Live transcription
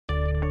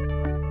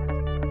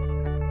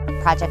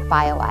Project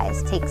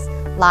BioEYES takes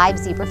live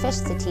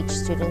zebrafish to teach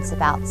students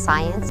about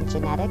science and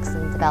genetics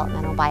and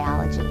developmental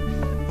biology,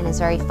 and is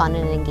very fun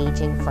and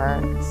engaging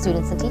for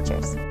students and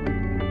teachers.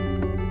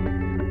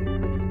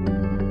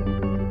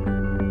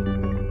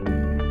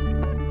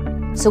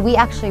 So we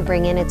actually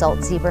bring in adult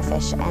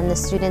zebrafish, and the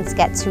students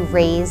get to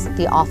raise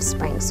the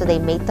offspring. So they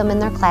mate them in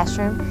their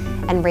classroom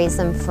and raise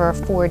them for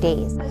 4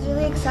 days. I was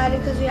really excited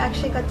because we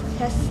actually got to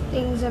test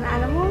things on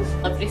animals.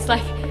 It's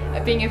like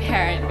being a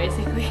parent,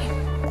 basically.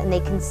 And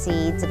they can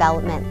see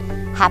development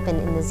happen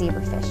in the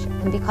zebrafish.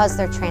 And because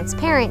they're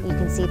transparent, you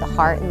can see the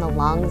heart and the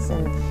lungs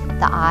and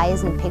the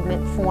eyes and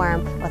pigment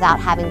form without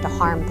having to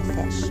harm the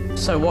fish.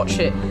 So watch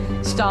it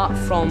start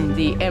from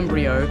the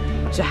embryo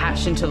to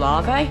hatch into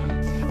larvae.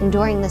 And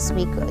during this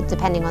week,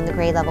 depending on the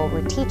grade level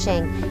we're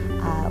teaching,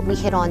 we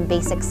hit on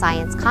basic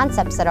science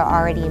concepts that are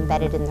already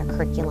embedded in their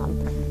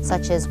curriculum,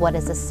 such as what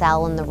is a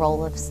cell and the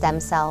role of stem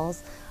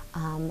cells,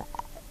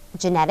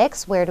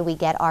 genetics, where do we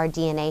get our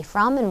DNA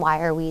from and why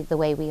are we the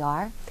way we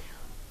are,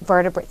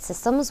 vertebrate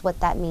systems, what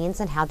that means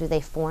and how do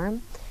they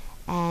form,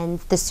 and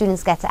the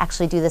students get to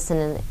actually do this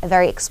in a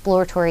very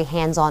exploratory,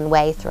 hands-on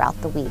way throughout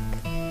the week.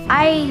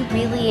 I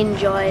really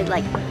enjoyed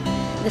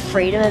the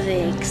freedom of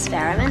the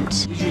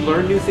experiment. Did you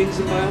learn new things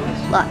in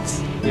BioEYES?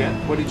 Lots. Yeah?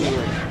 What did you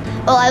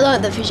learn? Well, I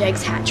learned that fish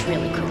eggs hatch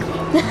really quickly.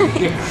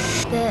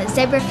 The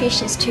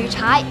zebrafish is 2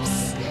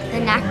 types, the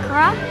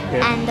nacra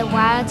and the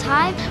wild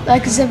type.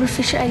 Like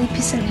zebrafish are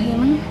 80%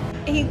 human.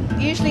 He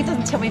usually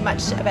doesn't tell me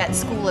much about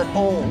school at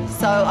all,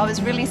 so I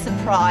was really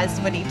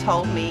surprised when he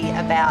told me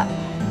about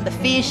the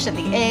fish and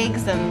the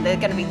eggs, and they're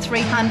going to be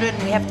 300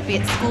 and we have to be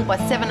at school by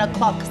 7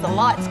 o'clock because the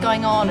light's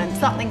going on and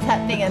something's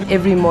happening. And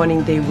Every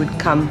morning they would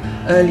come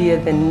earlier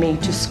than me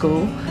to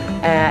school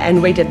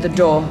and wait at the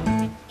door.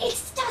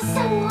 It's just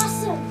so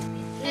awesome.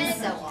 It's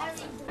so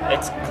awesome.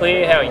 It's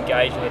clear how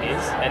engaging it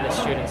is and the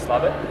students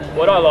love it.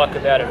 What I like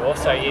about it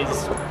also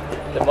is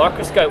the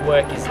microscope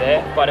work is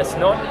there, but it's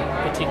not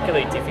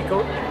particularly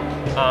difficult.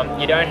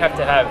 You don't have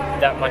to have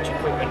that much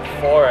equipment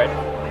for it,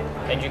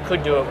 and you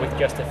could do it with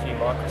just a few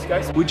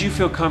microscopes. Would you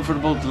feel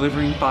comfortable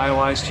delivering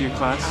BioEYES to your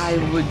class? I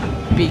would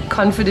be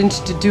confident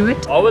to do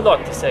it. I would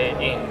like to see it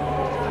in,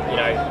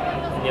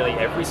 nearly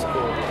every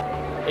school.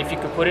 If you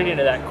could put it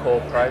into that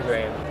core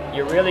program,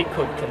 you really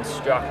could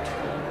construct,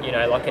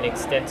 like an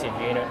extensive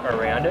unit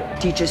around it.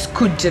 Teachers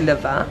could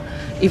deliver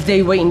if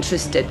they were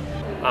interested.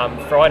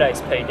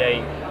 Friday's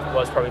PD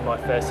was probably my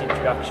first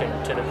introduction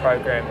to the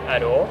program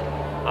at all.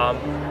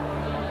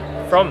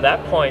 From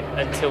that point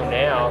until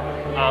now,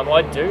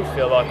 I do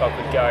feel like I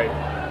could go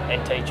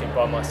and teach it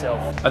by myself.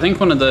 I think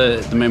one of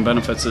the main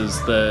benefits is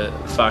the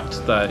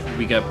fact that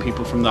we get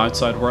people from the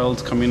outside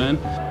world coming in.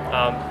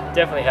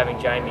 Definitely having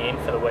Jamie in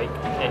for the week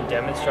and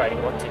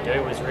demonstrating what to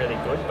do was really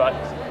good, but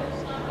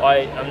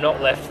I am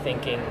not left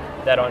thinking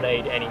that I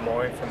need any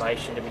more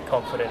information to be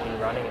confident in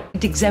running it.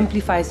 It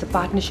exemplifies the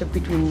partnership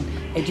between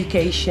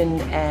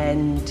education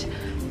and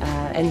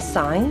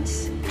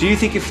science. Do you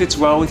think it fits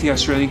well with the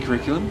Australian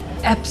curriculum?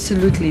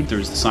 Absolutely.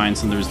 There's the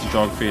science and there's the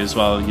geography as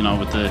well,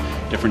 with the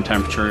different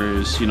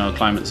temperatures,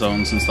 climate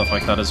zones and stuff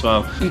like that as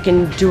well. You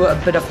can do a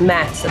bit of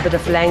maths, a bit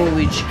of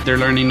language. They're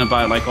learning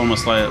about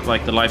almost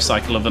like the life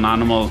cycle of an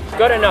animal. It's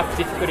got enough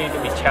difficulty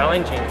to be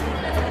challenging,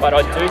 but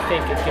I do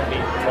think it can be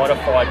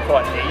modified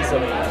quite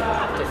easily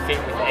to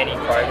fit with any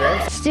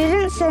program.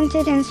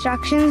 Student-centered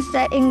instructions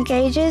that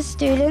engages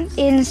students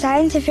in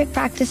scientific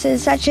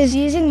practices such as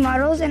using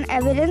models and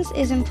evidence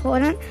is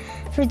important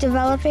for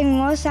developing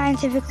more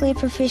scientifically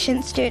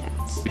proficient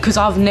students. Because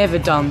I've never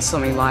done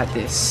something like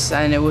this,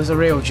 and it was a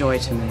real joy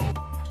to me.